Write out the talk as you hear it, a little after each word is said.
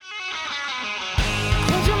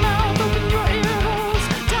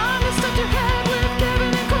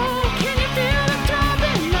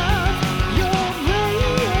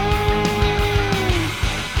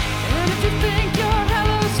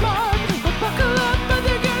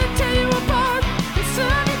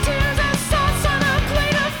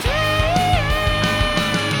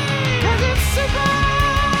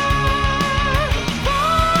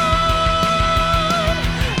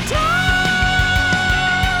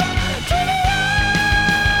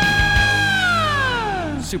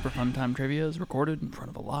Super Fun Time Trivia is recorded in front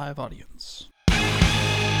of a live audience.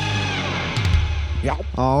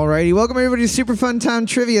 Alrighty, welcome everybody to Super Fun Time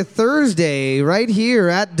Trivia Thursday, right here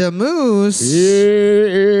at the Moose.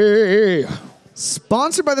 Yeah.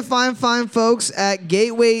 Sponsored by the fine folks at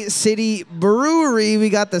Gateway City Brewery. We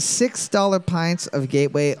got the $6 pints of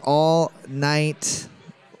Gateway all night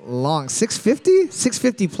long. $6.50?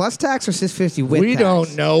 $6.50 plus tax or $6.50 with tax? We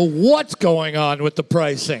don't know what's going on with the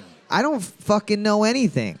pricing. I don't fucking know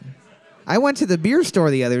anything. I went to the beer store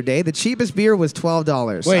the other day. The cheapest beer was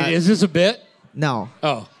 $12. Wait, is this a bit? No.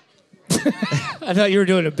 Oh. I thought you were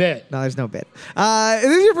doing a bit. No, there's no bit. If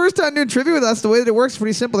this is your first time doing trivia with us, the way that it works is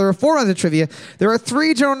pretty simple. There are 4 rounds of trivia. There are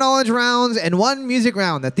 3 general knowledge rounds and 1 music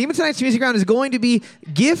round. The theme of tonight's music round is going to be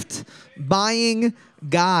gift buying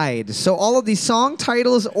guide. So all of these song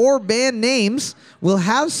titles or band names will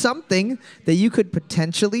have something that you could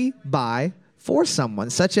potentially buy for someone,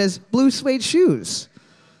 such as blue suede shoes,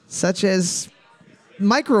 such as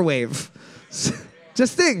microwave.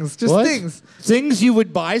 Just things. What? Things you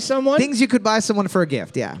would buy someone? Things you could buy someone for a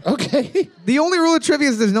gift, yeah. Okay. The only rule of trivia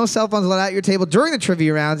is there's no cell phones allowed at your table during the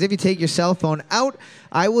trivia rounds. If you take your cell phone out,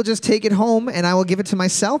 I will just take it home and I will give it to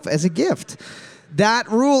myself as a gift.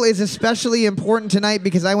 That rule is especially important tonight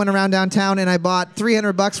because I went around downtown and I bought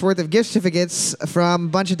 $300 worth of gift certificates from a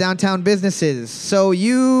bunch of downtown businesses. So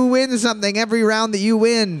you win something every round that you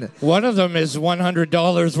win. One of them is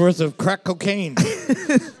 $100 worth of crack cocaine.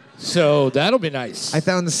 So that'll be nice. I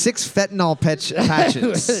found 6 fentanyl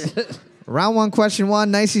patches. Round 1, question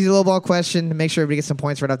 1. Nice, easy, low ball question to make sure everybody gets some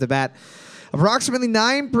points right off the bat. Approximately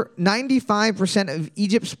 95% of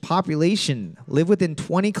Egypt's population live within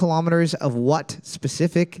 20 kilometers of what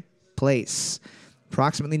specific place?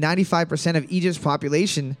 Approximately 95% of Egypt's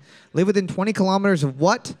population live within 20 kilometers of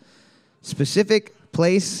what specific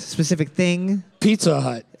place, specific thing? Pizza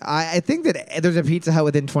Hut. I think that there's a Pizza Hut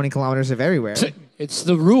within 20 kilometers of everywhere. It's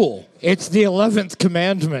the rule. It's the 11th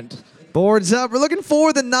commandment. Boards up. We're looking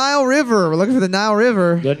for the Nile River.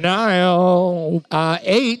 The Nile.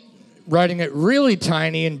 8, writing it really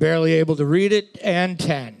tiny and barely able to read it, and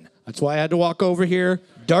 10. That's why I had to walk over here.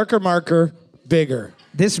 Darker marker, bigger.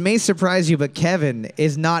 This may surprise you, but Kevin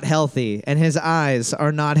is not healthy, and his eyes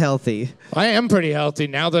are not healthy. I am pretty healthy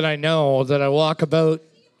now that I know that I walk about,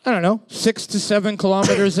 6 to 7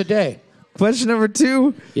 kilometers a day. Question number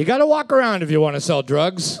 2. You got to walk around if you want to sell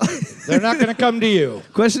drugs. They're not going to come to you.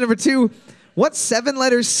 Question number 2. What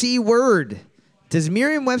 7-letter C word does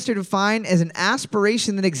Merriam-Webster define as an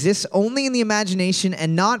aspiration that exists only in the imagination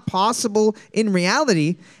and not possible in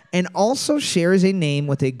reality, and also shares a name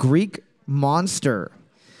with a Greek monster?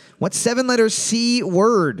 What 7-letter C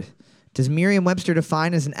word does Merriam-Webster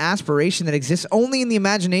define as an aspiration that exists only in the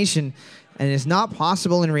imagination and is not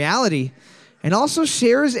possible in reality, and also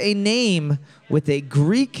shares a name with a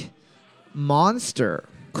Greek monster?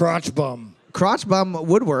 Crotch bum. Crotch bum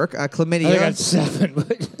would work. Chlamydia. I got 7.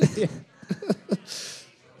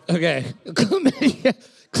 Okay.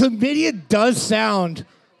 Chlamydia does sound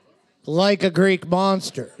like a Greek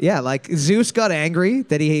monster. Yeah, like Zeus got angry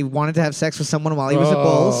that he wanted to have sex with someone while he was a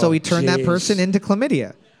bull, so he turned that person into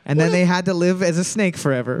chlamydia. And then they had to live as a snake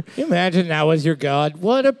forever. Can you imagine that was your god?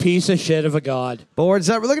 What a piece of shit of a god. Boards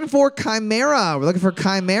up. We're looking for chimera.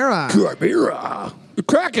 Chimera.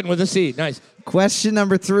 Kraken with a C. Nice. Question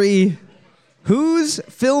number 3. Whose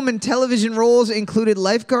film and television roles included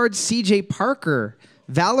lifeguard C.J. Parker,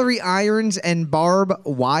 Valerie Irons, and Barb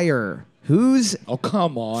Wire? Whose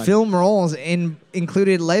come on. film roles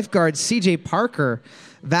included lifeguard C.J. Parker,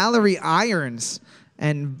 Valerie Irons,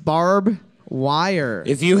 and Barb Wire?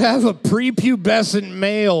 If you have a prepubescent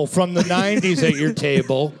male from the 90s at your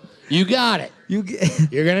table, you got it. You're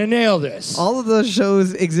going to nail this. All of those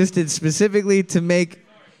shows existed specifically to make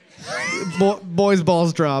boys'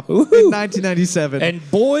 balls drop in 1997.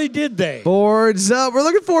 And boy, did they. Boards up. We're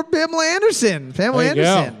looking for Pamela Anderson.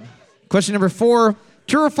 Go. Question number 4.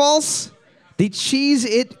 True or false? The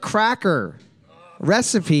Cheez-It cracker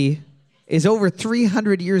recipe is over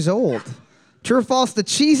 300 years old. True or false? The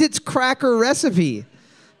Cheez-Its cracker recipe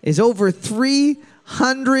is over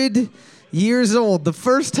 300 years old. The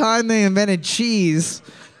first time they invented cheese,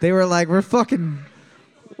 they were like,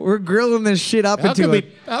 we're grilling this shit up How can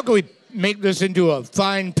we make this into a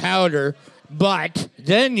fine powder, but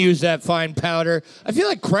then use that fine powder? I feel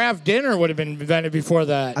like Kraft dinner would have been invented before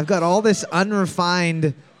that. I've got all this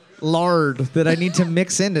unrefined lard that I need to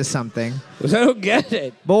mix into something. I don't get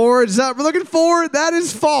it. Boards up. We're looking for. That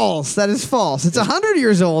is false. It's 100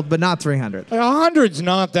 years old, but not 300. 100's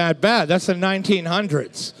not that bad. That's the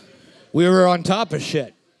 1900s. We were on top of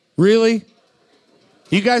shit. Really?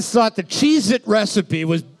 You guys thought the Cheez-It recipe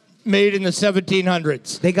was made in the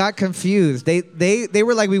 1700s. They got confused. They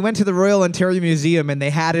were like, we went to the Royal Ontario Museum and they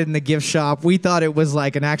had it in the gift shop. We thought it was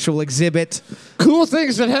like an actual exhibit. Cool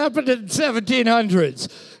things that happened in the 1700s.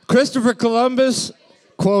 Christopher Columbus,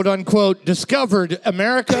 quote unquote, discovered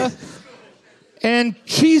America and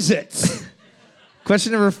Cheez-Its.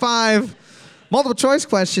 Question number 5, multiple choice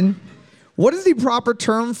question. What is the proper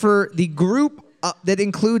term for the group that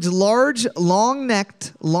includes large,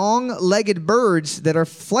 long-necked, long-legged birds that are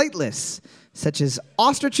flightless, such as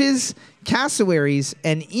ostriches, cassowaries,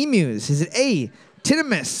 and emus? Is it A,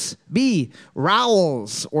 tinnitus, B,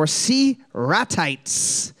 rowels, or C,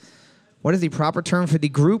 ratites? What is the proper term for the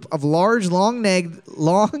group of large, long-legged,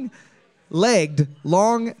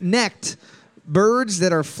 long-necked birds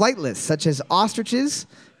that are flightless, such as ostriches,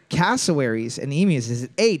 cassowaries, and emus? Is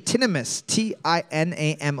it A, tinnitus,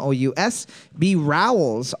 Tinamous, B,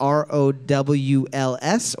 rowels,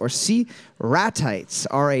 Rowls, or C, ratites,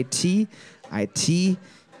 Ratitees?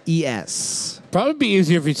 Probably be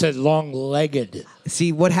easier if you said long-legged.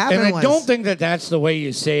 See, what happened And was... I don't think that that's the way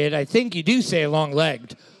you say it. I think you do say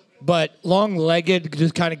long-legged, but long-legged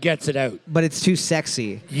just kind of gets it out. But it's too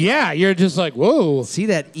sexy. Yeah, you're just like, whoa. See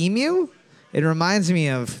that emu? It reminds me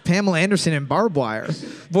of Pamela Anderson in Barbed Wire.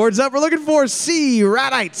 Boards up. We're looking for C,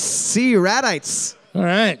 ratites. C, ratites. All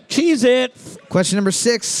right, Cheez-It. Question number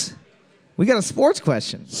 6. We got a sports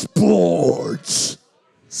question. Sports.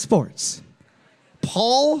 Sports.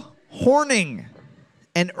 Paul Hornung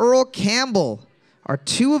and Earl Campbell are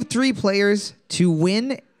 2 of 3 players to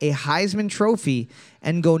win a Heisman Trophy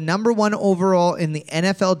and go number 1 overall in the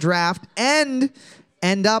NFL draft and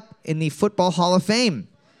end up in the Football Hall of Fame.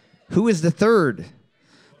 Who is the third?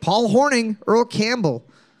 Paul Hornung and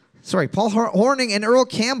Earl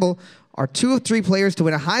Campbell are 2 of 3 players to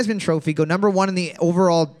win a Heisman Trophy, go number 1 in the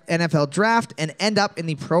overall NFL draft, and end up in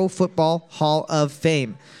the Pro Football Hall of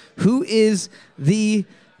Fame. Who is the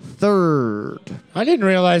third? I didn't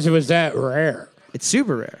realize it was that rare. It's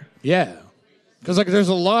super rare. Yeah. Because like, there's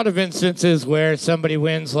a lot of instances where somebody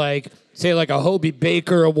wins, like, say, like a Hobie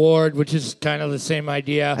Baker Award, which is kind of the same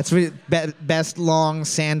idea. That's best long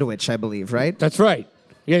sandwich, I believe, right? That's right.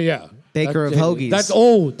 Yeah. Baker of hoagies.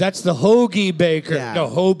 That's the Hoagie Baker. Yeah. No,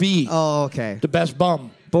 Hobie. Oh, okay. The best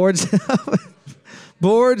bum. Boards up.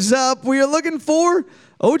 Boards up. We are looking for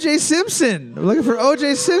O.J. Simpson. We're looking for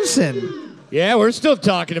O.J. Simpson. Yeah, we're still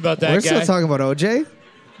talking about that guy. We're still talking about O.J.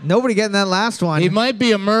 Nobody getting that last one. He might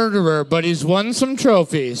be a murderer, but he's won some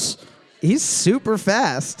trophies. He's super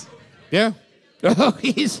fast. Yeah. Oh,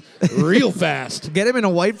 he's real fast. Get him in a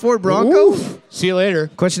white Ford Bronco. Oof. See you later.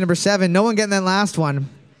 Question number 7. No one getting that last one.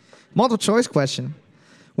 Multiple choice question.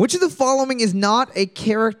 Which of the following is not a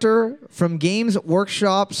character from Games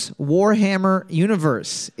Workshop's Warhammer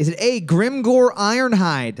universe? Is it A, Grimgor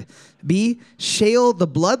Ironhide, B, Shale the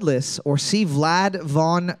Bloodless, or C, Vlad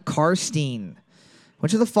von Karstein?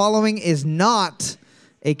 Which of the following is not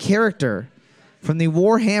a character from the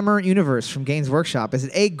Warhammer universe from Games Workshop? Is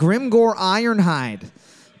it A, Grimgor Ironhide,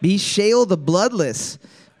 B, Shale the Bloodless,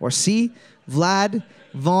 or C, Vlad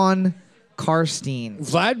von Karstein?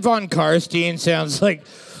 Vlad von Karstein sounds like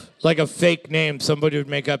a fake name somebody would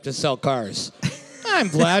make up to sell cars. I'm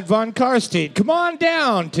Vlad von Karstein. Come on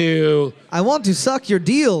down to... I want to suck your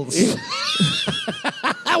deals.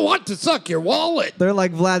 I want to suck your wallet. They're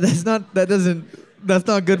like, Vlad, that's not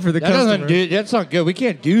good for the customer. That's not good. We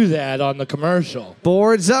can't do that on the commercial.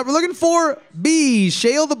 Boards up. We're looking for B,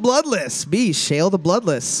 Shale the Bloodless. B, Shale the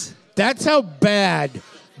Bloodless. That's how bad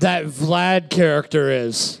that Vlad character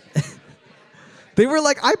is. They were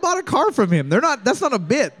like, I bought a car from him. That's not a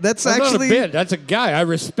bit. That's actually not a bit. That's a guy. I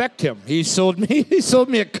respect him. He sold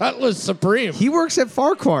me a Cutlass Supreme. He works at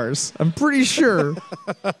Farquhar's. I'm pretty sure.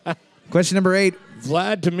 Question number 8.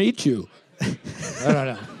 Vlad to meet you. I don't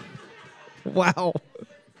know. Wow.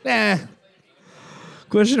 Nah.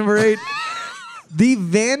 Question number 8. The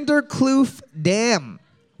Vanderkloof Dam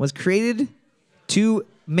was created to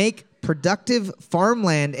make productive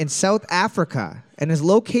farmland in South Africa and is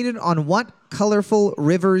located on what colorful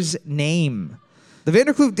river's name? The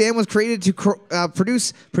Vanderkloof Dam was created to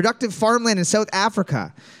produce productive farmland in South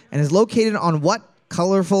Africa and is located on what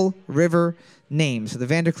colorful river name? So the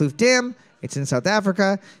Vanderkloof Dam, it's in South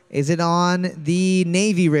Africa. Is it on the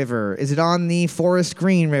Navy River? Is it on the Forest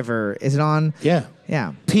Green River? Is it on... Yeah.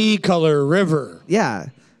 Yeah. Pea color river. Yeah.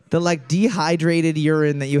 The like dehydrated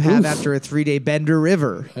urine that you have after a 3-day bender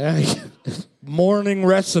river. Morning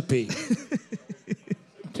recipe.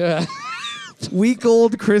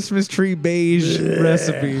 Week-old Christmas tree beige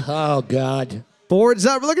recipe. Oh, God. Boards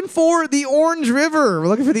up. We're looking for the Orange River. We're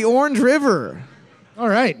looking for the Orange River. All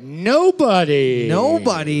right. Nobody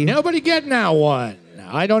getting that one. All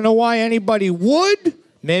I don't know why anybody would.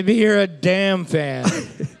 Maybe you're a damn fan.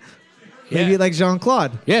 Maybe like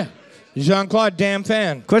Jean-Claude. Yeah. Jean-Claude, damn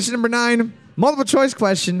fan. Question number 9, multiple choice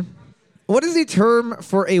question. What is the term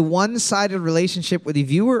for a one-sided relationship where the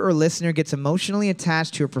viewer or listener gets emotionally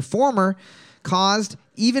attached to a performer, caused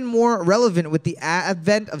even more relevant with the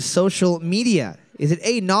advent of social media? Is it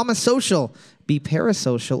A, nomasocial, B,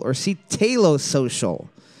 parasocial, or C, talosocial?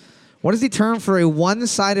 What is the term for a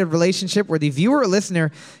one-sided relationship where the viewer or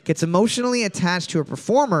listener gets emotionally attached to a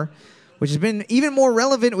performer, which has been even more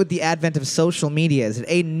relevant with the advent of social media? Is it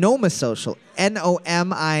A, nomasocial,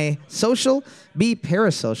 N-O-M-I social, B,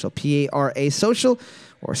 parasocial, P-A-R-A social,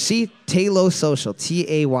 or C, talosocial,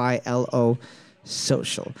 T-A-Y-L-O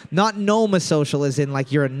social? Not nomasocial as in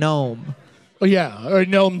like you're a gnome. Oh, yeah, or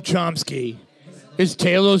Noam Chomsky. Is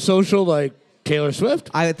talosocial like Taylor Swift?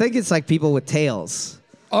 I think it's like people with tails.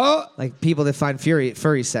 Oh, Like people that find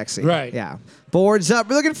furry sexy. Right. Yeah. Boards up.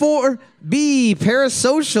 We're looking for B,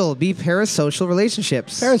 parasocial. B, parasocial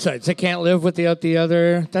relationships. parasites. They can't live without the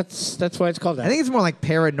other. That's why it's called that. I think it's more like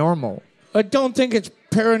paranormal. I don't think it's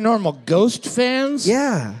paranormal. Ghost fans?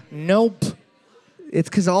 Yeah. Nope. It's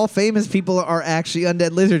because all famous people are actually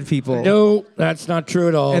undead lizard people. No, that's not true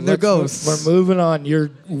at all. And they're ghosts. We're moving on.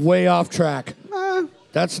 You're way off track.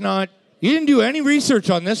 That's not... You didn't do any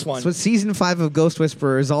research on this one. That's what season 5 of Ghost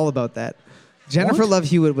Whisperer is all about that. Jennifer Love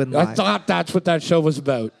Hewitt wouldn't lie. I thought that's what that show was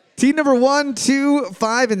about. Team number 1, 2,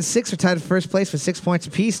 5, and 6 are tied for first place with 6 points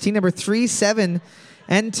apiece. Team number 3, 7,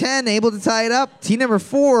 and 10 able to tie it up. Team number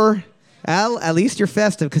 4, Al, at least you're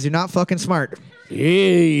festive because you're not fucking smart.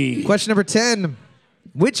 Hey. Question number 10.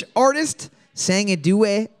 Which artist sang a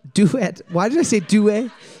duet? Why did I say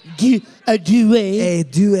duet? A duet. A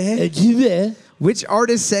duet. A duet. Which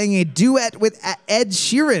artist sang a duet with Ed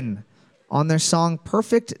Sheeran on their song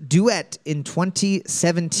Perfect Duet in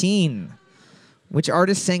 2017? Which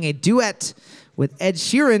artist sang a duet with Ed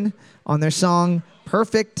Sheeran on their song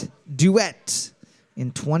Perfect Duet in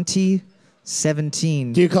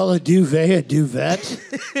 2017? Do you call a duvet a duvet?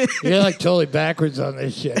 You're like totally backwards on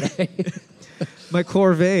this shit. My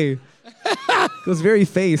corvée goes very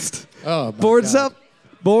faced. Oh, my Boards God. up.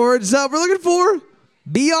 Boards up. We're looking for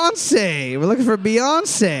Beyonce. We're looking for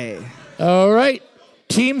Beyonce. All right.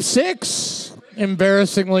 Team 6,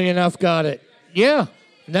 embarrassingly enough, got it. Yeah,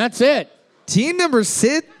 that's it. Team number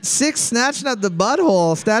 6 snatching up the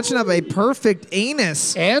butthole, snatching up a perfect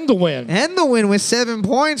anus. And the win. And the win with 7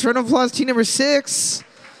 points. Round of applause, team number 6.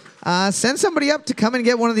 Send somebody up to come and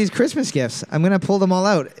get one of these Christmas gifts. I'm going to pull them all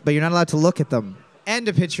out, but you're not allowed to look at them. And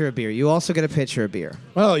a pitcher of beer. You also get a pitcher of beer.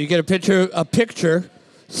 Oh, you get a picture.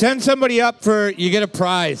 Send somebody up you get a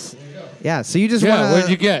prize. Yeah, so you just Yeah, want what'd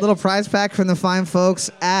you get? little prize pack from the fine folks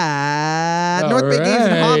at All North Bay Games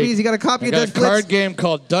and right. Hobbies. You got a copy I of got Dutch a card Blitz. game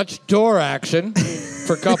called Dutch Door Action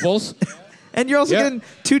for couples. And you're also Yeah. getting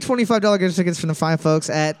 2 $25 gift tickets from the fine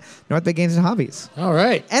folks at North Bay Games and Hobbies. All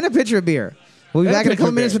right. And a pitcher of beer. We'll be And a back in a pitcher couple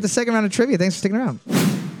of minutes beer. with the second round of trivia. Thanks for sticking around.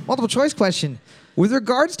 Multiple choice question. With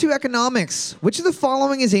regards to economics, which of the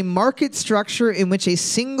following is a market structure in which a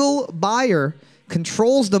single buyer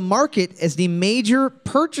controls the market as the major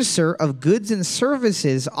purchaser of goods and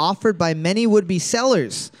services offered by many would-be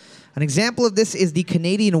sellers? An example of this is the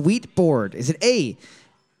Canadian Wheat Board. Is it A,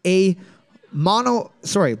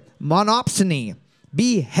 monopsony,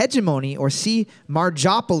 B, hegemony, or C,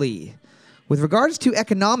 margopoly? With regards to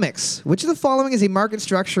economics, which of the following is a market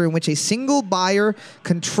structure in which a single buyer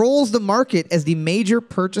controls the market as the major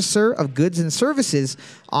purchaser of goods and services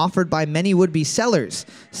offered by many would-be sellers,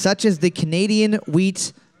 such as the Canadian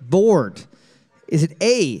Wheat Board? Is it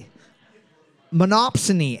A,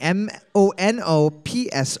 monopsony,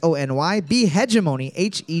 M-O-N-O-P-S-O-N-Y, B, hegemony,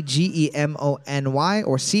 H-E-G-E-M-O-N-Y,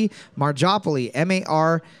 or C, margopoly,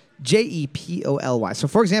 M-A-R-J-E-P-O-L-Y? So,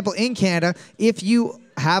 for example, in Canada, if you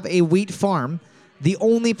have a wheat farm, the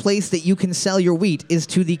only place that you can sell your wheat is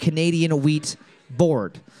to the Canadian Wheat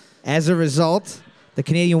Board. As a result, the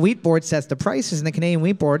Canadian Wheat Board sets the prices, and the Canadian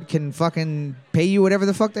Wheat Board can fucking pay you whatever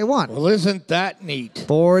the fuck they want. Well, isn't that neat?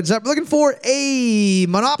 Boards up. We're looking for a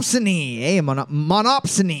monopsony.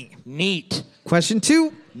 Monopsony. Neat. Question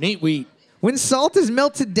 2. Neat wheat. When salt is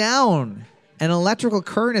melted down and an electrical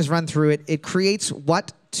current is run through it, it creates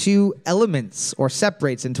what 2 elements, or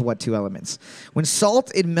separates into what 2 elements? When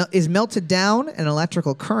salt is melted down and an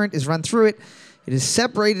electrical current is run through it, it is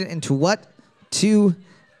separated into what 2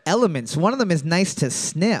 elements? One of them is nice to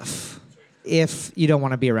sniff if you don't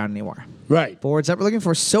want to be around anymore. Right. Boards up. We're looking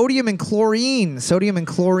for sodium and chlorine. Sodium and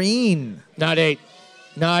chlorine. Not 8.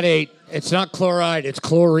 Not 8. It's not chloride. It's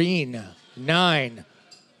chlorine. 9.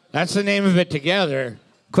 That's the name of it together.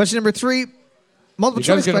 Question number 3. Multiple You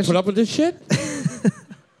guys choice gonna question. put up with this shit?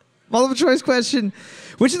 Multiple choice question.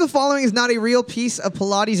 Which of the following is not a real piece of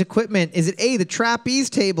Pilates equipment? Is it A, the trapeze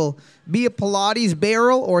table, B, a Pilates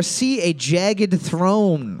barrel, or C, a jagged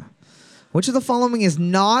throne? Which of the following is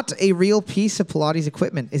not a real piece of Pilates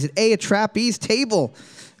equipment? Is it A, a trapeze table,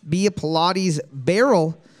 B, a Pilates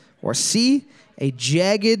barrel, or C, a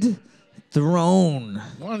jagged throne?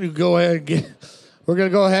 Why don't you go ahead and we're going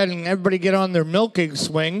to go ahead and everybody get on their milking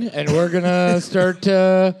swing, and we're going to start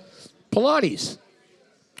Pilates.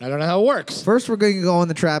 I don't know how it works. First, we're going to go on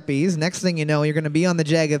the trapeze. Next thing you know, you're going to be on the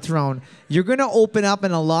jagged throne. You're going to open up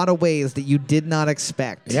in a lot of ways that you did not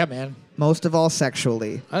expect. Yeah, man. Most of all,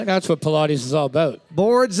 sexually. I think that's what Pilates is all about.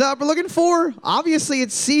 Boards up. We're looking for, obviously,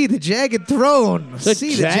 it's C, the jagged throne. The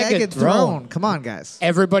C, jagged the jagged throne. Come on, guys.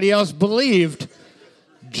 Everybody else believed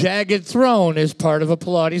jagged throne is part of a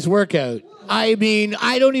Pilates workout. I mean,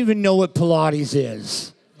 I don't even know what Pilates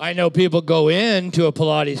is. I know people go into a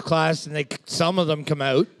Pilates class and some of them come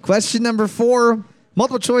out. Question number 4,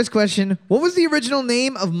 multiple choice question. What was the original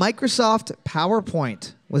name of Microsoft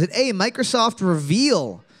PowerPoint? Was it A, Microsoft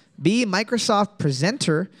Reveal, B, Microsoft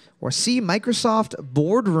Presenter, or C, Microsoft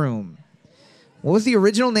Boardroom? What was the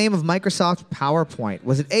original name of Microsoft PowerPoint?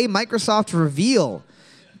 Was it A, Microsoft Reveal,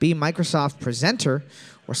 B, Microsoft Presenter,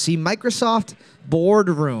 or C, Microsoft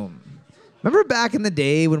Boardroom? Remember back in the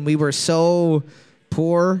day when we were so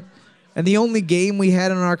poor and the only game we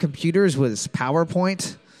had on our computers was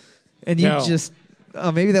PowerPoint? And you just...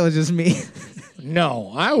 Oh, maybe that was just me.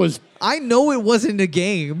 No, I know it wasn't a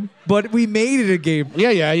game, but we made it a game.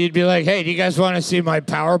 Yeah. You'd be like, hey, do you guys want to see my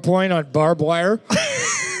PowerPoint on barbed wire?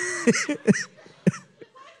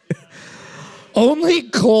 Only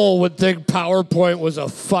Cole would think PowerPoint was a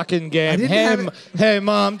fucking game. Hey,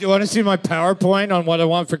 Mom, do you want to see my PowerPoint on what I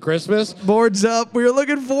want for Christmas? Boards up. We were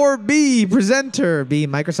looking for B, Presenter. B,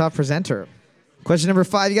 Microsoft Presenter. Question number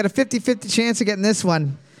 5. You got a 50-50 chance of getting this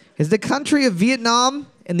one. Is the country of Vietnam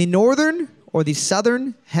in the northern or the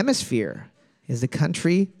southern hemisphere? Is the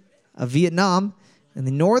country of Vietnam in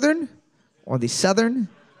the northern or the southern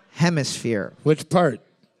hemisphere? Which part?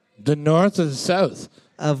 The north or the south?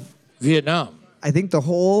 Of Vietnam. I think the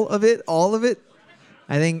whole of it, all of it.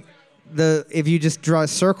 I think if you just draw a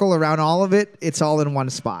circle around all of it, it's all in one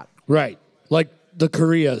spot. Right. Like the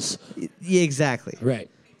Koreas. Yeah, exactly. Right.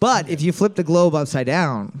 But if you flip the globe upside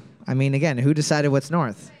down, I mean, again, who decided what's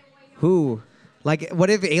north? Who? Like, what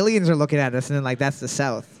if aliens are looking at us and then, like, that's the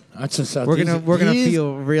south? That's the south. We're gonna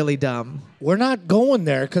feel really dumb. We're not going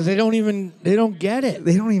there because they don't get it.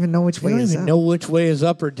 They don't even know which way is up. They don't even know which way is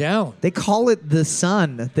up or down. They call it the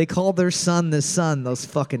sun. They call their sun the sun, those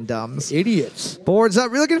fucking dumbs. Idiots. Boards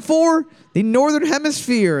up. We're looking for the northern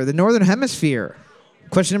hemisphere. The northern hemisphere.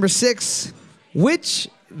 Question number 6. Which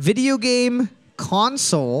video game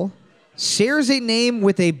console shares a name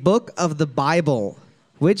with a book of the Bible?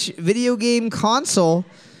 Which video game console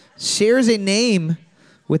shares a name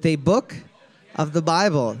with a book of the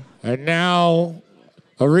Bible? And now,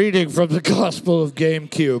 a reading from the Gospel of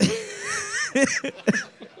GameCube.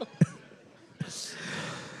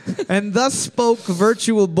 And thus spoke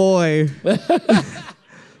Virtual Boy,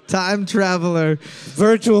 time traveler.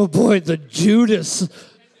 Virtual Boy, the Judas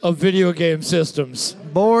of video game systems.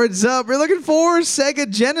 Boards up. We're looking for Sega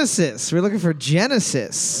Genesis. We're looking for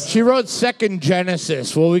Genesis. She wrote Second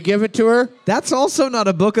Genesis. Will we give it to her? That's also not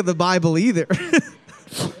a book of the Bible either.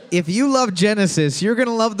 If you love Genesis, you're going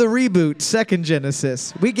to love the reboot, Second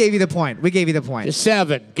Genesis. We gave you the point.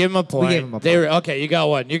 7. Give him a point. We gave him a point. Okay, you got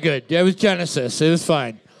one. You're good. It was Genesis. It was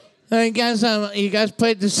fine. You guys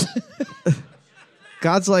played this.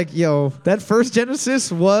 God's like, yo, that first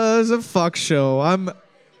Genesis was a fuck show.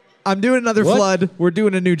 I'm doing another flood. We're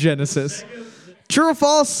doing a new Genesis. True or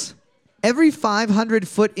false? Every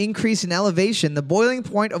 500-foot increase in elevation, the boiling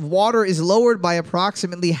point of water is lowered by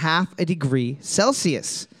approximately half a degree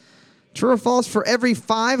Celsius. True or false? For every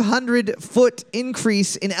 500-foot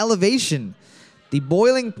increase in elevation, the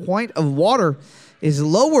boiling point of water is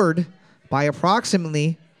lowered by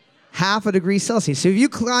approximately half a degree Celsius. So if you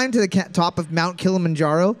climb to the top of Mount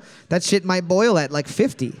Kilimanjaro, that shit might boil at like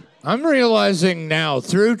 50. I'm realizing now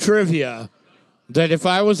through trivia that if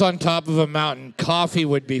I was on top of a mountain, coffee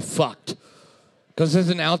would be fucked. Because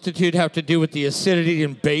doesn't altitude have to do with the acidity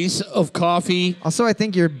and base of coffee? Also, I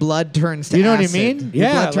think your blood turns to acid. You know what I mean? Your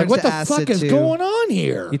Yeah, blood turns like what to the acid fuck is too. going on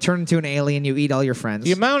here? You turn into an alien, you eat all your friends.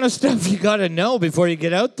 The amount of stuff you got to know before you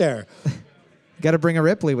get out there. Got to bring a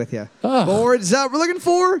Ripley with you. Ugh. Boards up. We're looking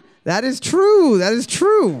for. That is true. That is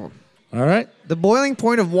true. All right. The boiling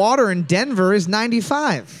point of water in Denver is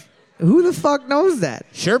 95. Who the fuck knows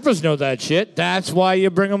that? Sherpas know that shit. That's why you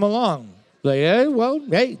bring them along. Like, hey,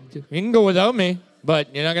 you can go without me,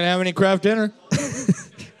 but you're not going to have any craft dinner.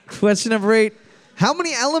 Question number 8. How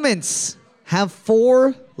many elements have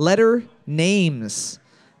 4-letter names?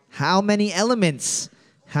 How many elements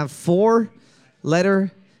have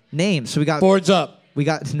 4-letter names? So we got... Boards up. We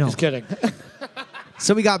got... No. Just kidding.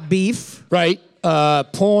 So we got beef. Right.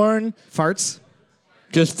 Porn. Farts.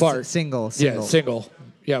 Just fart. Single. Yeah, single.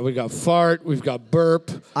 Yeah, we got fart. We've got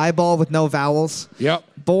burp. Eyeball with no vowels. Yep.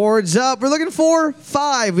 Boards up. We're looking for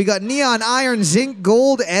 5. We got neon, iron, zinc,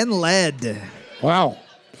 gold, and lead. Wow.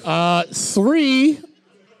 3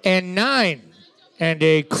 and 9. And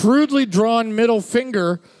a crudely drawn middle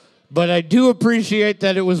finger, but I do appreciate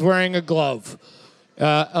that it was wearing a glove.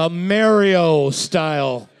 A Mario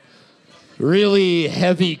style. Really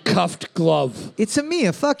heavy cuffed glove. It's a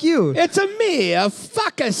Mia. Fuck you. It's a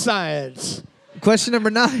fuck a science. Question number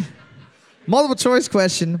 9. Multiple choice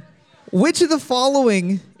question. Which of the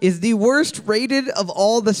following is the worst rated of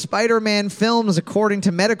all the Spider-Man films according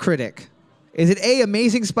to Metacritic? Is it A,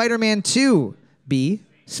 Amazing Spider-Man 2, B,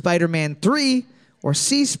 Spider-Man 3, or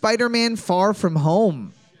C, Spider-Man Far From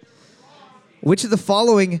Home? Which of the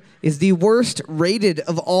following is the worst rated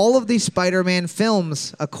of all of the Spider-Man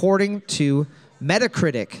films according to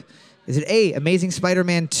Metacritic? Is it A, Amazing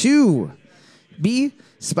Spider-Man 2, B,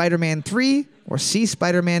 Spider-Man 3, or C,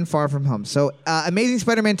 Spider-Man Far From Home? So Amazing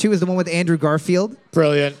Spider-Man 2 is the one with Andrew Garfield.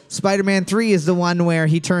 Brilliant. Spider-Man 3 is the one where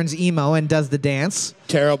he turns emo and does the dance.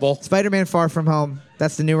 Terrible. Spider-Man Far From Home,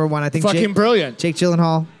 that's the newer one. I think Fucking brilliant. Jake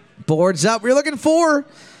Gyllenhaal. Boards up. We're looking for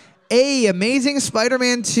A, Amazing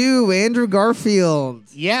Spider-Man 2, Andrew Garfield.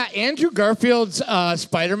 Yeah, Andrew Garfield's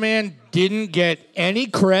Spider-Man didn't get any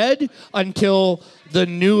cred until the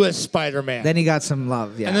newest Spider-Man. Then he got some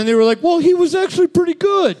love, yeah. And then they were like, well, he was actually pretty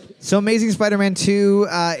good. So Amazing Spider-Man 2,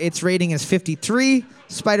 its rating is 53.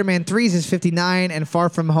 Spider-Man 3's is 59. And Far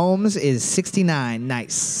From Home's is 69.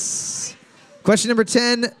 Nice. Question number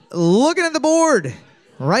 10. Looking at the board.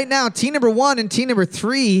 Right now, team number 1 and team number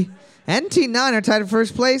 3 and team 9 are tied at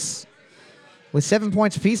first place with 7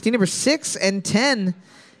 points apiece. Team number 6 and 10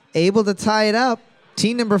 able to tie it up.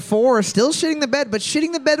 Team number 4 still shitting the bed, but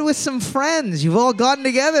shitting the bed with some friends. You've all gotten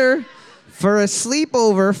together for a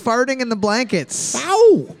sleepover, farting in the blankets.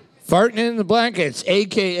 Ow! Farting in the blankets,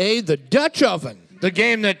 a.k.a. the Dutch oven. The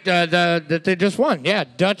game that that they just won. Yeah,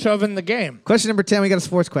 Dutch oven the game. Question number 10, we got a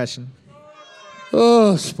sports question.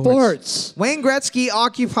 Oh, sports. Wayne Gretzky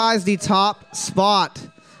occupies the top spot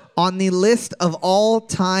on the list of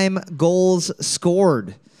all-time goals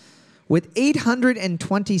scored. With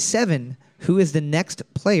 827, who is the next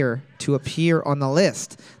player to appear on the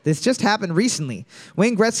list? This just happened recently.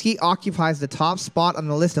 Wayne Gretzky occupies the top spot on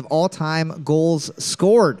the list of all-time goals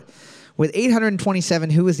scored. With 827,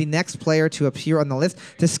 who is the next player to appear on the list?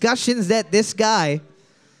 Discussions that this guy,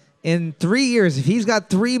 in 3 years, if he's got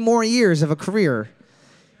 3 more years of a career,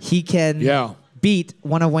 he can beat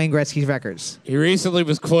one of Wayne Gretzky's records. He recently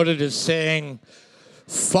was quoted as saying,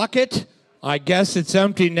 fuck it, I guess it's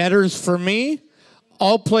empty netters for me.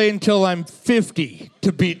 I'll play until I'm 50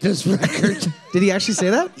 to beat this record. Did he actually say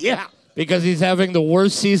that? Yeah, because he's having the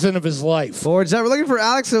worst season of his life. Boards up. We're looking for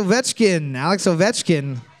Alex Ovechkin. Alex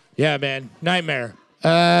Ovechkin. Yeah, man. Nightmare.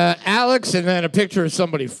 Alex, and then a picture of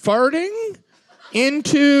somebody farting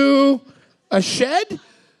into a shed.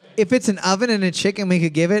 If it's an oven and a chicken, we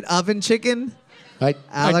could give it oven chicken. I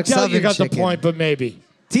doubt you got the point, but maybe.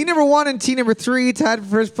 Team number 1 and team number 3 tied for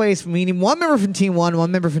first place, meaning one member from team 1,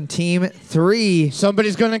 one member from team 3.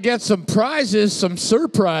 Somebody's going to get some prizes, some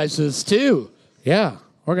surprises, too. Yeah,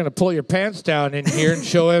 we're going to pull your pants down in here and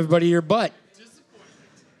show everybody your butt.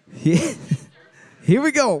 Yeah. Here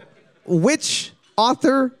we go. Which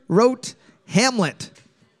author wrote Hamlet?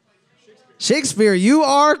 Shakespeare, you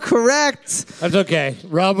are correct. That's okay.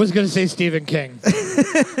 Rob was going to say Stephen King.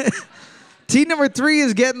 Team number 3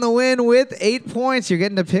 is getting the win with 8 points. You're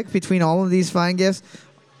getting to pick between all of these fine gifts.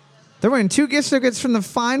 They're winning 2 gift certificates from the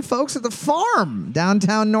fine folks at the farm,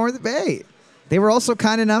 downtown North Bay. They were also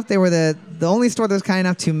kind enough, they were the only store that was kind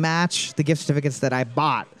enough to match the gift certificates that I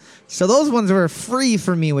bought. So those ones were free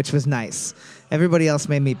for me, which was nice. Everybody else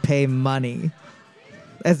made me pay money.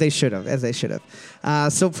 As they should have,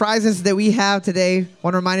 So prizes that we have today,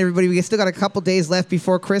 want to remind everybody, we still got a couple days left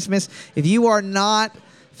before Christmas. If you are not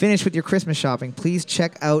finished with your Christmas shopping, please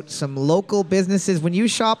check out some local businesses. When you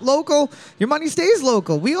shop local, your money stays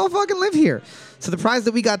local. We all fucking live here. So the prize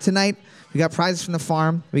that we got tonight, we got prizes from the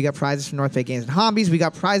farm. We got prizes from North Bay Games and Hobbies. We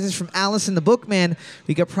got prizes from Allison the Bookman.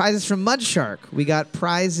 We got prizes from Mudshark. We got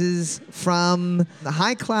prizes from the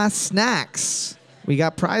High Class Snacks. We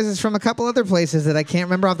got prizes from a couple other places that I can't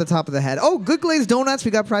remember off the top of the head. Oh, Good Glazed Donuts.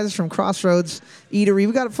 We got prizes from Crossroads Eatery.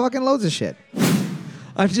 We got fucking loads of shit.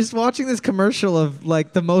 I'm just watching this commercial of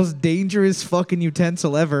like the most dangerous fucking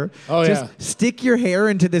utensil ever. Oh, just yeah. stick your hair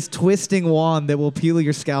into this twisting wand that will peel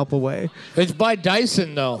your scalp away. It's by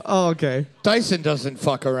Dyson, though. Oh, okay. Dyson doesn't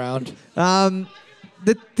fuck around.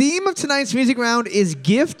 The theme of tonight's music round is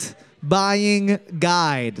gift buying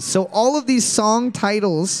guide. So all of these song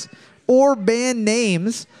titles or band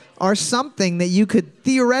names are something that you could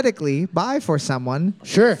theoretically buy for someone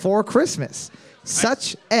Sure. for Christmas,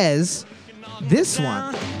 such as this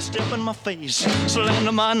one. Step in my face,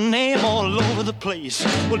 slander my name all over the place.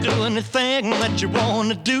 We'll do anything that you want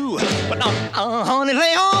to do, but honey,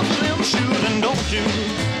 lay off them shoes and don't you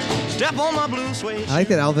step on my blue suede I like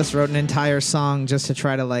that Elvis wrote an entire song just to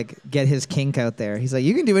try to like get his kink out there. He's like,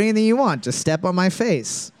 you can do anything you want, just step on my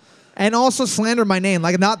face. And also slander my name,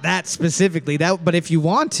 like not that specifically, but if you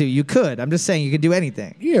want to, you could. I'm just saying you can do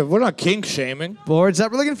anything. Yeah, we're not kink shaming. Boards up.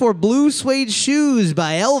 We're looking for Blue Suede Shoes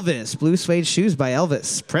by Elvis. Blue Suede Shoes by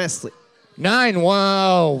Elvis Presley. 9.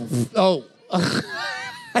 Wow. Oh.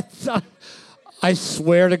 I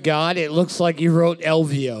swear to God, it looks like you wrote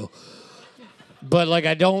Elvio. But like,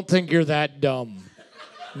 I don't think you're that dumb.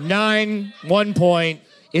 9, 1 point.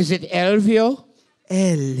 Is it Elvio?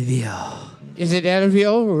 Elvio. Is it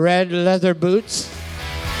Elvio? Red leather boots?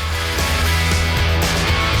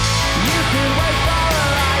 You could wait for a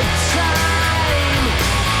lifetime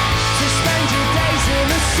to spend your days in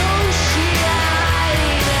the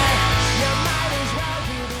sunshine. You might as well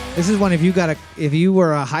do the This is one if you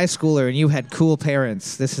were a high schooler and you had cool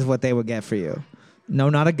parents, this is what they would get for you. No,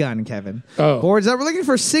 not a gun, Kevin. Oh. Boards up. We're looking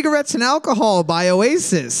for Cigarettes and Alcohol by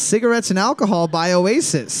Oasis. Cigarettes and Alcohol by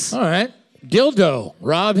Oasis. All right. Dildo.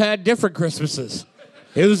 Rob had different Christmases.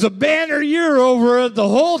 It was a banner year over at the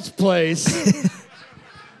Holtz place.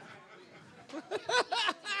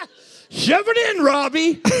 Shove it in,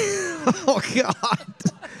 Robbie. Oh, God.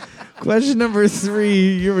 Question number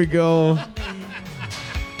 3. Here we go.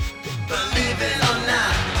 Believe it or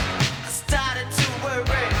not, I started to worry.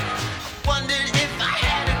 Wondered if I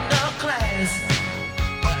had enough class.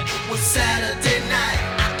 But it was Saturday night.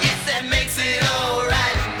 I guess that makes it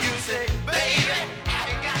alright. You say, baby, have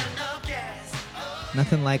you got enough gas?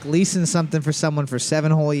 Nothing like leasing something for someone for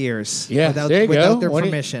 7 whole years. Yeah, without there you without go. their What do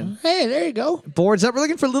you- permission. Hey, there you go. Boards up. We're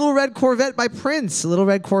looking for Little Red Corvette by Prince. Little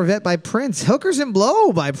Red Corvette by Prince. Hookers and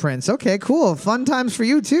Blow by Prince. Okay, cool. Fun times for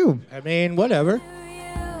you, too. I mean, whatever.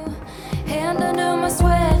 Hand under my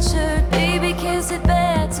sweatshirt, baby, kiss it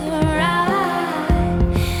better, right?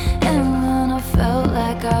 And then I felt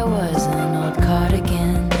like I was an old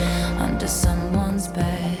cardigan under someone's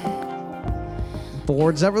bed.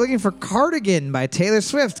 Boards up. We're looking for Cardigan by Taylor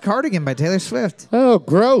Swift. Cardigan by Taylor Swift. Oh,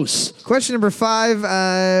 gross. Question number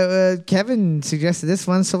 5. Kevin suggested this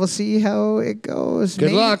one, so we'll see how it goes.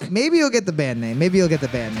 Good luck. Maybe you'll get the band name. Maybe you'll get the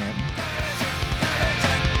band name.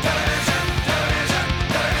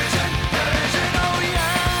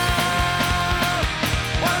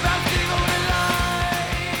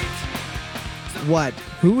 What?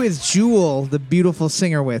 Who is Jewel, the beautiful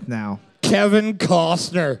singer, with now? Kevin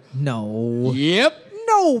Costner. No. Yep.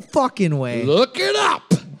 No fucking way. Look it up.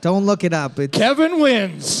 Don't look it up. It's Kevin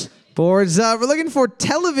wins. boards up. We're looking for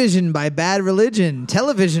Television by Bad Religion.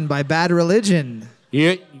 Television by Bad Religion.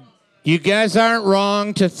 You guys aren't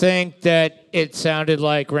wrong to think that it sounded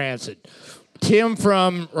like Rancid. Tim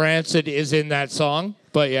from Rancid is in that song,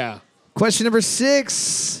 but yeah. Question number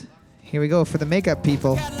 6. Here we go for the makeup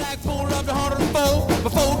people. Cadillac pulled up to 104.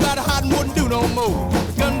 Before got hot and wouldn't do no more.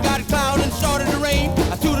 The gun got cloud and started to rain.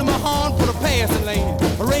 I tooted my horn for the passing lane.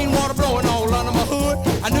 Rainwater blowing all under my hood.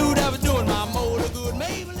 I knew that was doing my motor good.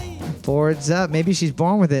 Maybelline. Boards up. Maybe she's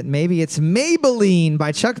born with it. Maybe it's Maybelline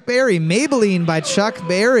by Chuck Berry. Maybelline by Chuck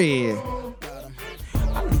Berry.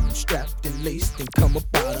 I leave them strapped and laced and come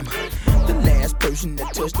about them. The last person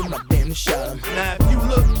that touched him, I damn shot him. Now, if you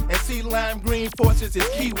look and see lime green forces is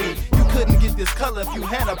kiwi, you couldn't get this color if you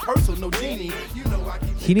had a purse or no genie. You know I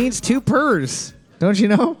keep He needs 2 purrs. Don't you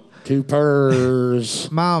know? 2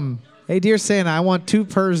 purrs. Mom, hey, dear Santa, I want 2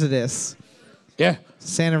 purrs of this. Yeah.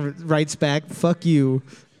 Santa writes back, fuck you.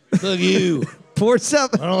 Look you. Boards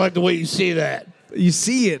up. I don't like the way you see that. You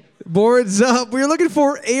see it. Boards up. We're looking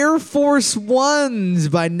for Air Force Ones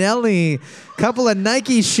by Nelly. Couple of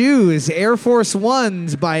Nike shoes. Air Force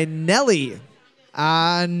Ones by Nelly.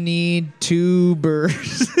 I need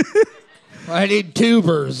tubers. I need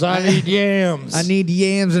tubers. I need yams. I need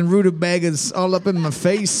yams and rutabagas all up in my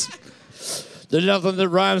face. There's nothing that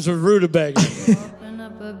rhymes with rutabaga. Open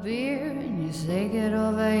up a beer and you say get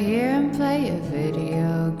over here and play a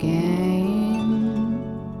video game.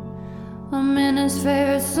 I'm in his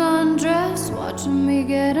favorite sundress, watching me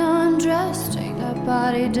get undressed, take that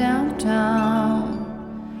body downtown.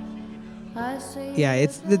 I see. Yeah,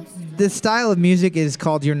 it's the style of music is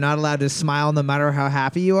called "You're Not Allowed to Smile No Matter How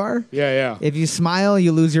Happy You Are." Yeah. If you smile,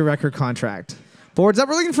 you lose your record contract. Boards up.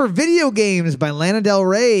 We're looking for Video Games by Lana Del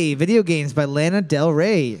Rey. Video Games by Lana Del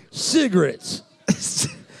Rey. Cigarettes.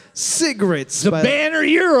 Cigarettes. The banner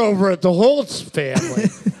year over at the Holtz family.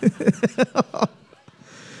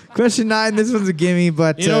 Question 9. This one's a gimme,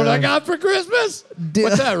 but You know what I got for Christmas?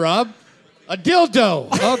 What's that, Rob? A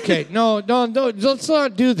dildo. Okay, no, let's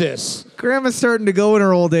not do this. Grandma's starting to go in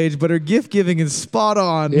her old age, but her gift giving is spot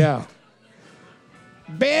on. Yeah.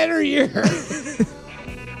 Banner year.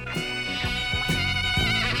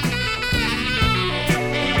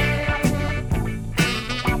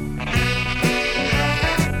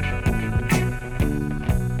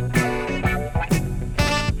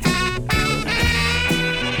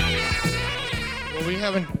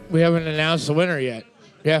 Well, we haven't announced the winner yet.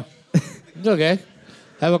 Yeah. It's okay.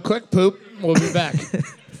 Have a quick poop. We'll be back.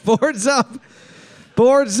 Boards up.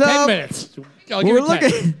 Boards 10 up. minutes. I'll give you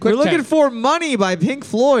 10. We're looking 10. for Money by Pink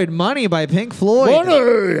Floyd. Money by Pink Floyd.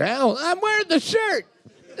 Hell, I'm wearing the shirt.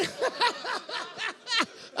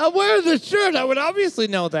 I'm wearing the shirt. I would obviously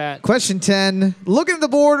know that. Question 10. Looking at the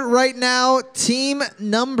board right now, team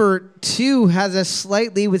number 2 has a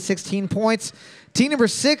slight lead with 16 points. Team number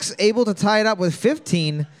 6 able to tie it up with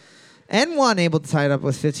 15. And 1 able to tie it up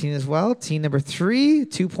with 15 as well. Team number 3,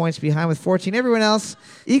 2 points behind with 14. Everyone else,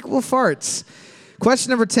 equal farts. Question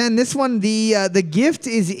number 10. This one, the gift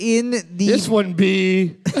is in the... This one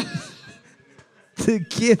be... The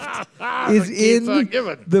gift is in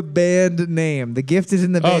the band name. The gift is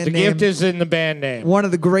in the band name. Oh, the gift is in the band name. One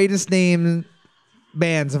of the greatest named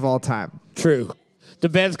bands of all time. True. The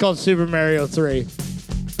band's called Super Mario 3.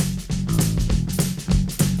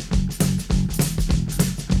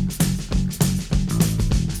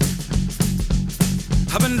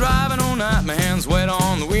 I've been driving all night, my hands wet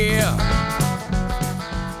on the wheel.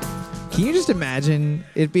 Can you just imagine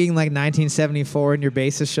it being like 1974 and your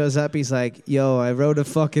bassist shows up? He's like, yo, I wrote a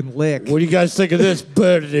fucking lick. What do you guys think of this?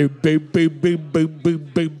 And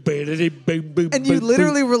you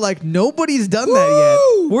literally were like, nobody's done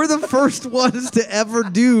that yet. We're the first ones to ever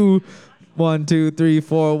do 1, 2, 3,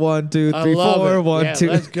 4, 1, 2, 3, 4, 1, 2.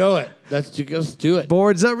 Let's go it. Let's do it.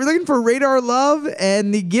 Boards up. We're looking for Radar Love,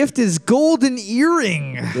 and the gift is Golden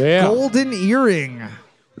Earring. Yeah. Golden Earring.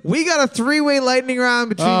 We got a 3-way lightning round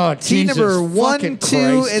between team number 1,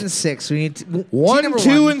 2, and 6. We need 1,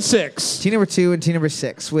 2, and 6. Team number 2 and team number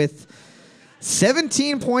 6 with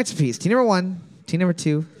 17 points apiece. Team number 1, team number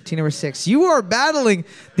 2, team number 6. You are battling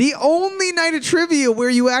the only night of trivia where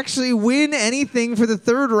you actually win anything for the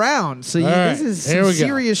third round. So this is some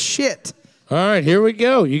serious shit. All right, here we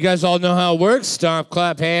go. You guys all know how it works. Stomp,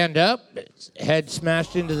 clap, hand up. Head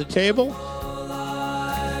smashed into the table.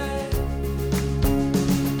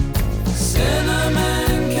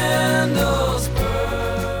 Cinnamon candles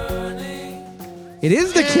burning. It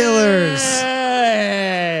is the Killers.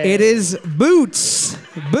 Hey! It is Boots.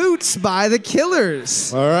 Boots by the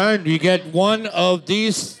Killers. All right, you get one of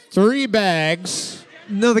these 3 bags.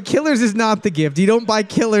 No, the Killers is not the gift. You don't buy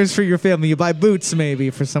Killers for your family. You buy Boots maybe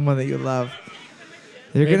for someone that you love.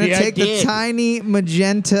 You're going to take the tiny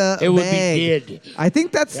magenta bag. It would be good. I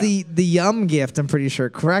think that's the Yum gift, I'm pretty sure.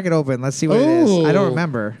 Crack it open. Let's see what it is. I don't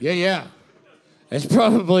remember. Yeah. It's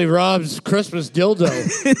probably Rob's Christmas dildo.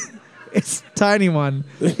 It's a tiny one.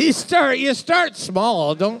 You start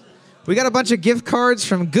small. We got a bunch of gift cards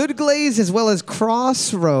from Good Glaze as well as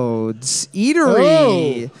Crossroads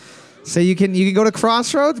Eatery. Oh. So you can go to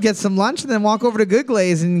Crossroads, get some lunch, and then walk over to Good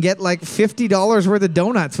Glaze and get like $50 worth of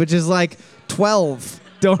donuts, which is like 12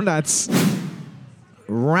 donuts.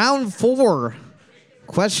 Round 4.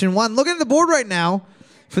 Question 1. Looking at the board right now,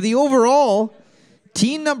 for the overall,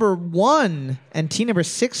 team number 1 and team number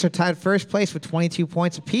 6 are tied first place with 22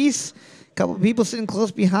 points apiece. A couple of people sitting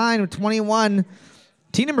close behind with 21.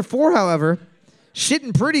 Team number 4, however,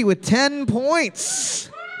 shitting pretty with 10 points.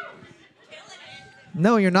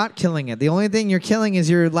 No, you're not killing it. The only thing you're killing is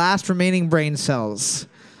your last remaining brain cells.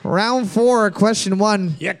 Round 4, question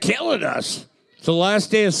 1. You're killing us. It's the last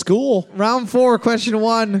day of school. Round 4, question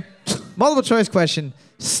 1. Multiple choice question.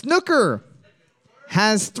 Snooker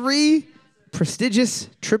has 3 prestigious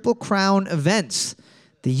Triple Crown events.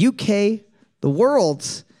 The UK, the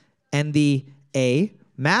Worlds, and the A,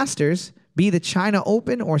 Masters, B, the China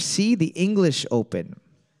Open, or C, the English Open.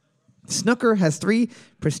 Snooker has 3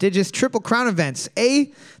 prestigious Triple Crown events.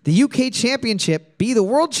 A, the UK Championship, B, the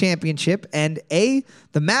World Championship, and A,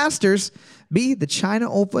 the Masters, B, the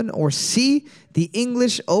China Open, or C, the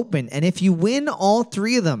English Open. And if you win all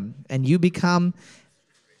 3 of them and you become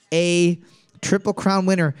a Triple Crown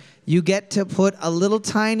winner. You get to put a little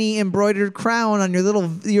tiny embroidered crown on your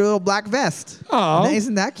little black vest. Oh.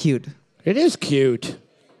 Isn't that cute? It is cute.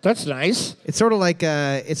 That's nice. It's sort of like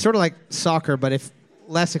soccer, but if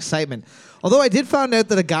less excitement. Although I did find out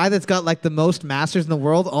that a guy that's got like the most masters in the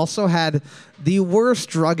world also had the worst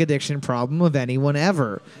drug addiction problem of anyone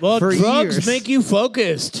ever. Well, for drugs years. make you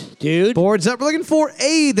focused, dude. Boards up. We're looking for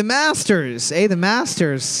A, the Masters. A, the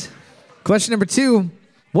Masters. Question number 2.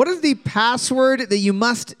 What is the password that you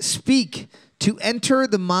must speak to enter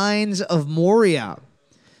the mines of Moria?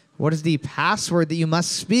 What is the password that you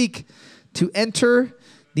must speak to enter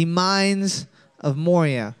the mines of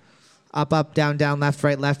Moria? Up, down, left,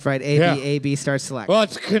 right, A, B, start, select. Well,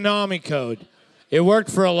 it's Konami code. It worked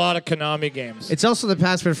for a lot of Konami games. It's also the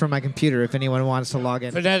password for my computer if anyone wants to log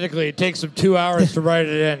in. Phonetically, it takes them 2 hours to write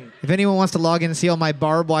it in. If anyone wants to log in and see all my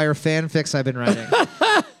barbed wire fanfics I've been writing.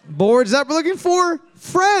 Boards up. We're looking for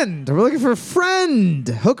friend. We're looking for friend.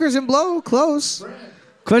 Hookers and blow. Close.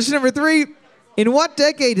 Question number 3. In what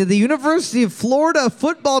decade did the University of Florida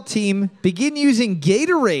football team begin using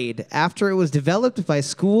Gatorade after it was developed by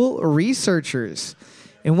school researchers?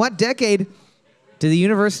 In what decade did the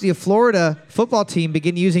University of Florida football team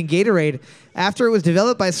begin using Gatorade after it was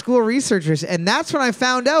developed by school researchers? And that's when I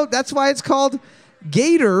found out that's why it's called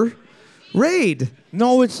Gatorade.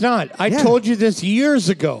 No, it's not. I told you this years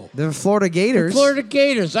ago. The Florida Gators. The Florida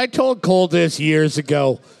Gators. I told Cole this years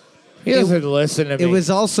ago. He doesn't listen to me. It was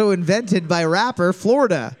also invented by rapper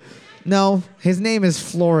Florida. No, his name is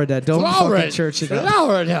Florida. Don't fucking church it up.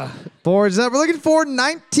 Florida. Boards up. We're looking for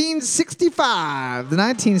 1965. The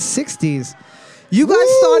 1960s. You guys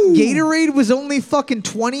thought Gatorade was only fucking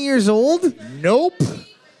 20 years old? Nope.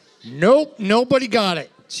 Nobody got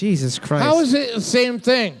it. Jesus Christ. How is it the same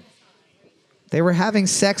thing? They were having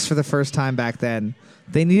sex for the first time back then.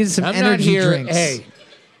 They needed some I'm not energy here. drinks. Hey.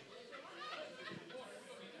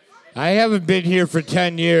 I haven't been here for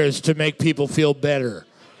 10 years to make people feel better.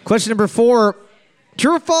 Question number 4.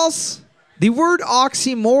 True or false? The word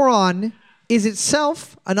oxymoron is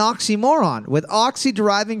itself an oxymoron, with oxy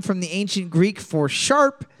deriving from the ancient Greek for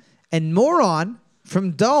sharp and moron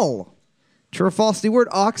from dull. True or false? The word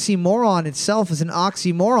oxymoron itself is an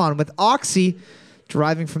oxymoron, with oxy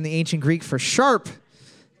deriving from the ancient Greek for sharp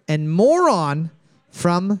and moron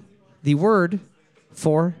from the word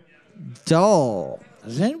for dull.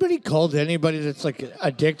 Has anybody called anybody that's like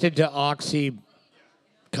addicted to Oxycontin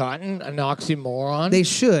an oxymoron? They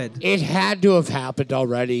should. It had to have happened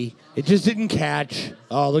already. It just didn't catch.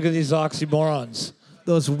 Oh, look at these oxymorons.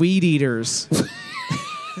 Those weed eaters.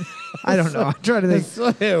 I don't know. I'm trying to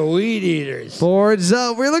think. Weed eaters. Boards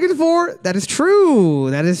up. We're looking for. That is true.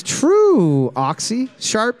 That is true. Oxy,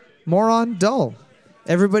 sharp, moron, dull.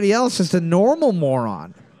 Everybody else is a normal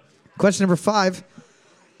moron. Question number 5.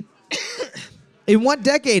 In what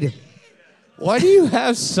decade? Why do you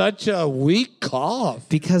have such a weak cough?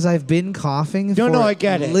 Because I've been coughing for I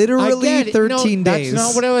get it. literally I get it. 13 No, days. That's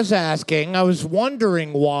not what I was asking. I was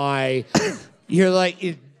wondering why you're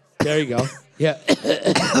like, there you go. Yeah.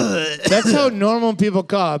 That's how normal people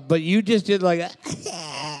cough, but you just did like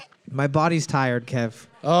My body's tired, Kev.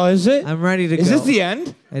 Oh, is it? I'm ready to go. Is this the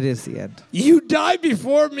end? It is the end. You died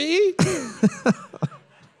before me?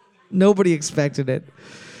 Nobody expected it.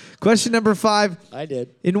 Question number 5. I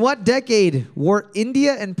did. In what decade were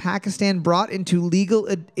India and Pakistan brought into legal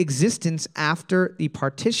existence after the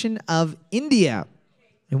partition of India?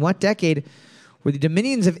 In what decade were the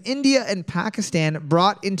dominions of India and Pakistan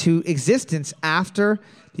brought into existence after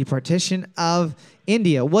the partition of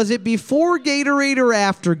India? Was it before Gatorade or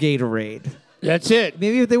after Gatorade? That's it.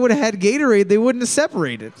 Maybe if they would have had Gatorade, they wouldn't have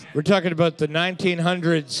separated. We're talking about the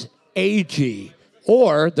 1900s AG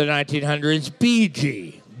or the 1900s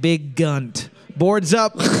BG. Big gunt. Boards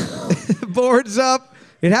up. Boards up.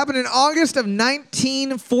 It happened in August of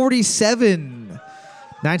 1947.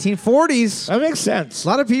 1940s. That makes sense. A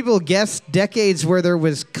lot of people guessed decades where there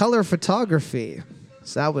was color photography.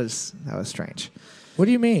 So that was strange. What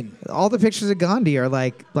do you mean? All the pictures of Gandhi are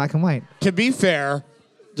like black and white. To be fair,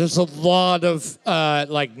 there's a lot of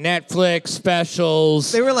like Netflix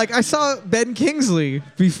specials. They were like, I saw Ben Kingsley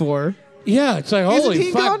before. Yeah, it's like, Isn't holy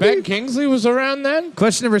he fuck, Gandhi? Ben Kingsley was around then?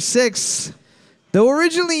 Question number 6. Though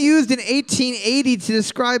originally used in 1880 to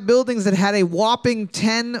describe buildings that had a whopping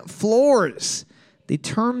 10 floors, the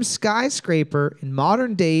term skyscraper in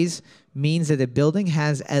modern days means that a building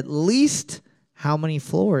has at least how many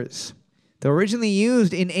floors? They were originally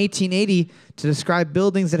used in 1880 to describe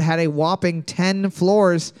buildings that had a whopping 10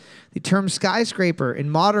 floors. The term skyscraper in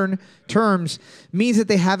modern terms means that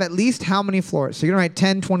they have at least how many floors? So you're going to write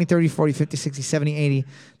 10, 20, 30, 40, 50, 60, 70, 80,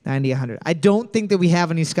 90, 100. I don't think that we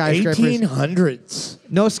have any skyscrapers. 1800s.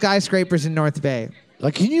 No skyscrapers in North Bay.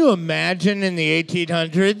 Like, can you imagine in the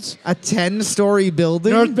 1800s? A 10-story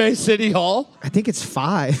building? North Bay City Hall? I think it's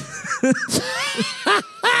 5.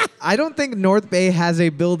 I don't think North Bay has a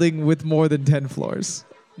building with more than 10 floors.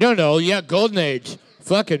 No, yeah, Golden Age.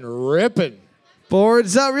 Fucking ripping.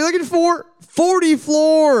 Boards up. We're looking for 40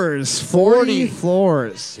 floors. 40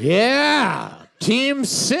 floors. Yeah. Team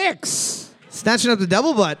 6. Snatching up the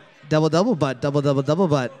double butt. Double butt. Double butt. Double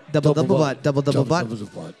butt. Double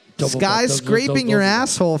butt. Skyscraping your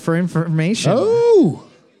asshole for information. Oh.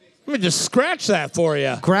 Let me just scratch that for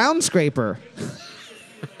you. Ground scraper.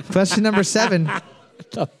 Question number 7.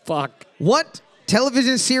 What the fuck? What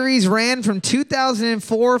television series ran from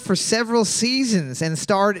 2004 for several seasons and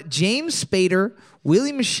starred James Spader,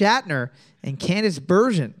 William Shatner, and Candice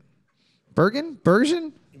Bergen?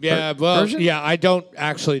 Bergen? Yeah, yeah, I don't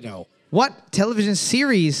actually know. What television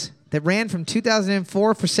series that ran from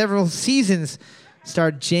 2004 for several seasons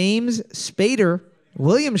starred James Spader,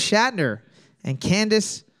 William Shatner, and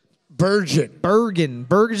Candice Bergen,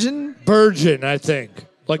 I think.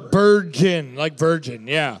 Like virgin,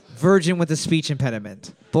 yeah. Virgin with a speech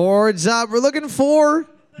impediment. Boards up. We're looking for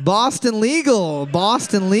Boston Legal.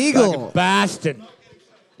 Fucking Boston.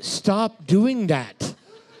 Stop doing that.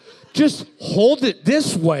 Just hold it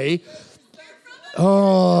this way.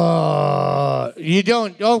 Oh, you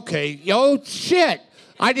don't. Okay. Oh, shit.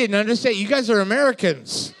 I didn't understand. You guys are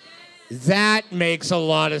Americans. That makes a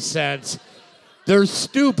lot of sense. They're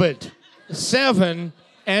stupid. 7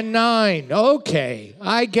 and 9. Okay.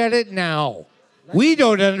 I get it now. We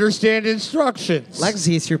don't understand instructions.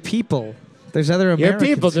 Lexi, it's your people. There's other Americans.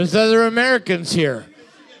 Your people. There's other Americans here.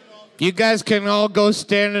 You guys can all go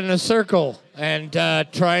stand in a circle and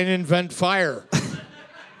try and invent fire.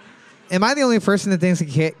 Am I the only person that thinks that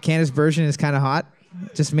Candice Bergen is kind of hot?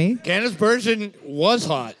 Just me? Candice Bergen was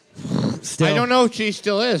hot. Still. I don't know if she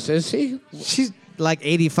still is. Is she? She's like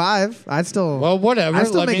 85. I'd still... Well, whatever. I'd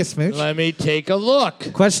still make a smooch. Let me take a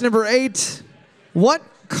look. Question number 8. What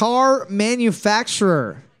car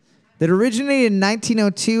manufacturer that originated in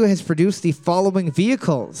 1902 has produced the following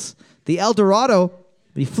vehicles? The Eldorado,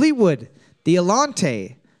 the Fleetwood, the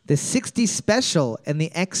Elante, the 60 Special, and the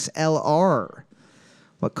XLR.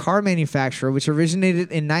 What car manufacturer, which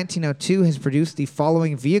originated in 1902, has produced the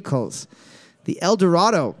following vehicles? The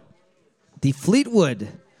Eldorado, the Fleetwood,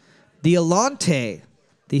 the Elante,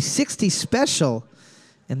 the 60 Special,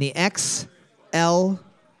 and the XLR.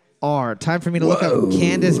 Time for me to look up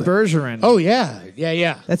Candice Bergeron. Oh,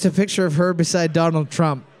 yeah. That's a picture of her beside Donald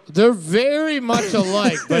Trump. They're very much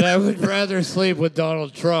alike, but I would rather sleep with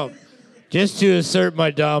Donald Trump just to assert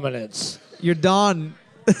my dominance. Your Don...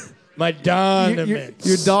 My dominance.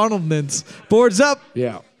 Your Donaldments. Boards up.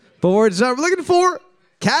 Yeah. Boards up. We're looking for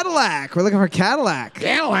Cadillac.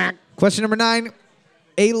 Cadillac. Question number 9.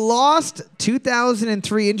 A lost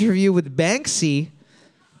 2003 interview with Banksy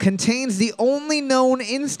contains the only known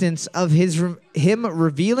instance of him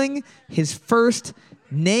revealing his first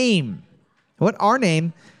name. What R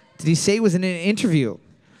name did he say was in an interview?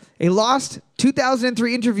 A lost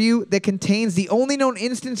 2003 interview that contains the only known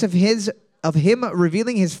instance of him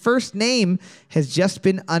revealing his first name has just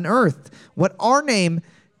been unearthed. What R name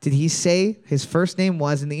did he say his first name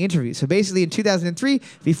was in the interview? So basically in 2003,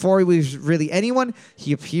 before he was really anyone,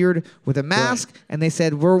 he appeared with a mask, and they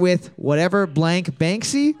said, we're with whatever blank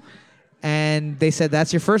Banksy. And they said,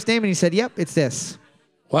 that's your first name? And he said, yep, it's this.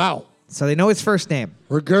 Wow. So they know his first name.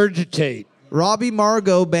 Regurgitate. Robbie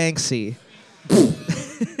Margot Banksy.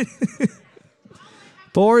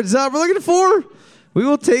 Boards up. We're looking for... We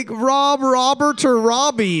will take Robert, or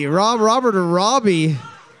Robbie.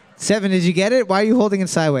 7, did you get it? Why are you holding it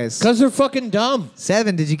sideways? Because they're fucking dumb.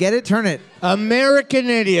 7, did you get it? Turn it. American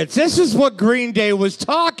idiots. This is what Green Day was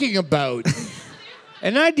talking about.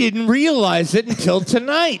 And I didn't realize it until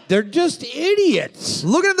tonight. They're just idiots.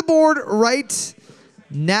 Looking at the board right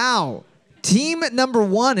now. Team number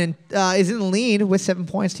 1 is in the lead with 7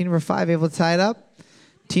 points. Team number 5 able to tie it up.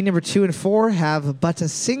 Team number 2 and 4 have but a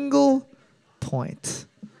single point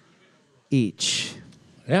each.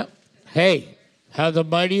 Yeah. Hey, how the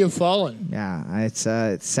mighty have fallen. Yeah, it's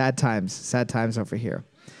sad times. Sad times over here.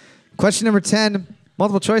 Question number 10,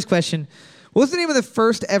 multiple choice question. What was the name of the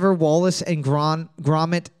first ever Wallace and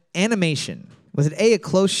Gromit animation? Was it A, A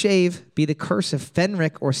Close Shave, B, The Curse of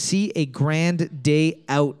Fenric, or C, A Grand Day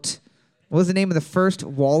Out? What was the name of the first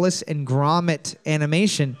Wallace and Gromit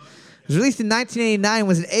animation? It was released in 1989.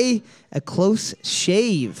 Was it A, A Close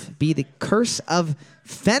Shave, B, The Curse of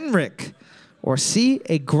Fenric, or C,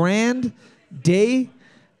 A Grand Day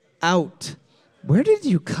Out? Where did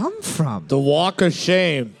you come from? The Walk of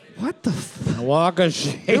Shame. What the fuck? The Walk of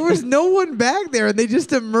Shame. There was no one back there, and they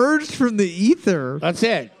just emerged from the ether. That's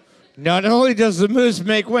it. Not only does the moose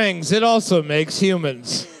make wings, it also makes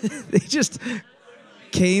humans. They just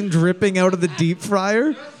came dripping out of the deep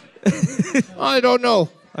fryer. I don't know.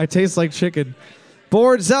 I taste like chicken.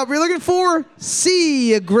 Boards up. We're looking for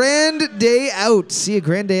C, A Grand Day Out. C, A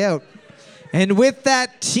Grand Day Out. And with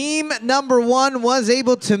that, team number 1 was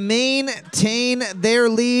able to maintain their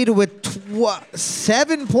lead with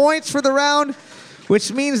 7 points for the round,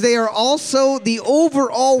 which means they are also the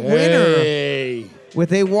overall winner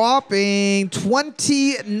with a whopping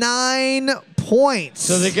 29 points.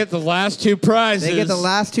 So they get the last 2 prizes. They get the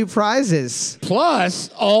last 2 prizes. Plus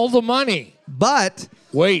all the money. But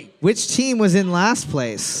wait, which team was in last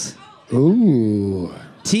place? Ooh.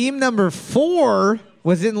 Team number 4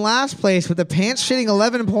 was in last place with a pants-shitting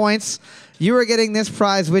 11 points. You are getting this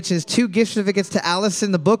prize, which is 2 gift certificates to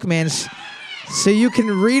Allison the Bookman, so you can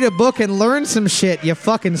read a book and learn some shit, you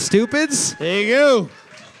fucking stupids. There you go.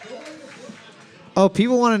 Oh,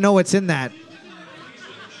 people want to know what's in that.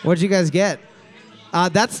 What'd you guys get?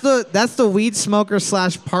 That's the weed smoker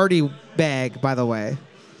 / party bag, by the way.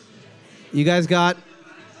 You guys got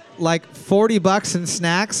like $40 in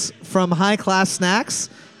snacks from High Class Snacks,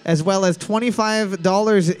 as well as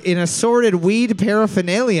 $25 in assorted weed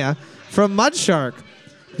paraphernalia from Mud Shark.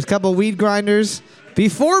 There's a couple weed grinders.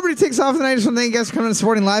 Before everybody takes off tonight, I just want to thank you guys for coming and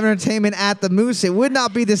supporting live entertainment at the Moose. It would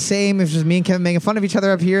not be the same if just me and Kevin making fun of each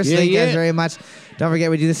other up here. So thank you guys very much. Don't forget,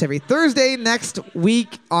 we do this every Thursday. Next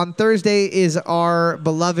week on Thursday is our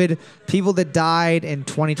beloved people that died in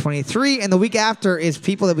 2023. And the week after is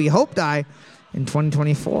people that we hope die in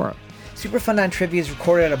 2024. Super Fun Time Trivia is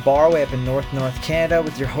recorded at a bar way up in North Canada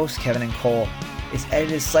with your hosts Kevin and Cole. It's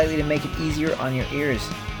edited slightly to make it easier on your ears.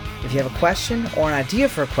 If you have a question or an idea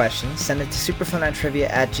for a question, send it to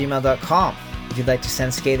superfuntimetrivia@gmail.com. If you'd like to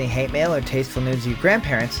send scathing hate mail or tasteful news to your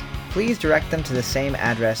grandparents, please direct them to the same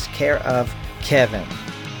address, care of Kevin.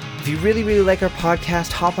 If you really like our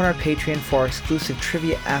podcast, hop on our Patreon for our exclusive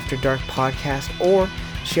Trivia After Dark podcast, or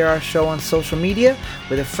share our show on social media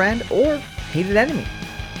with a friend or hated enemy.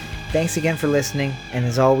 Thanks again for listening, and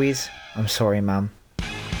as always, I'm sorry, Mom.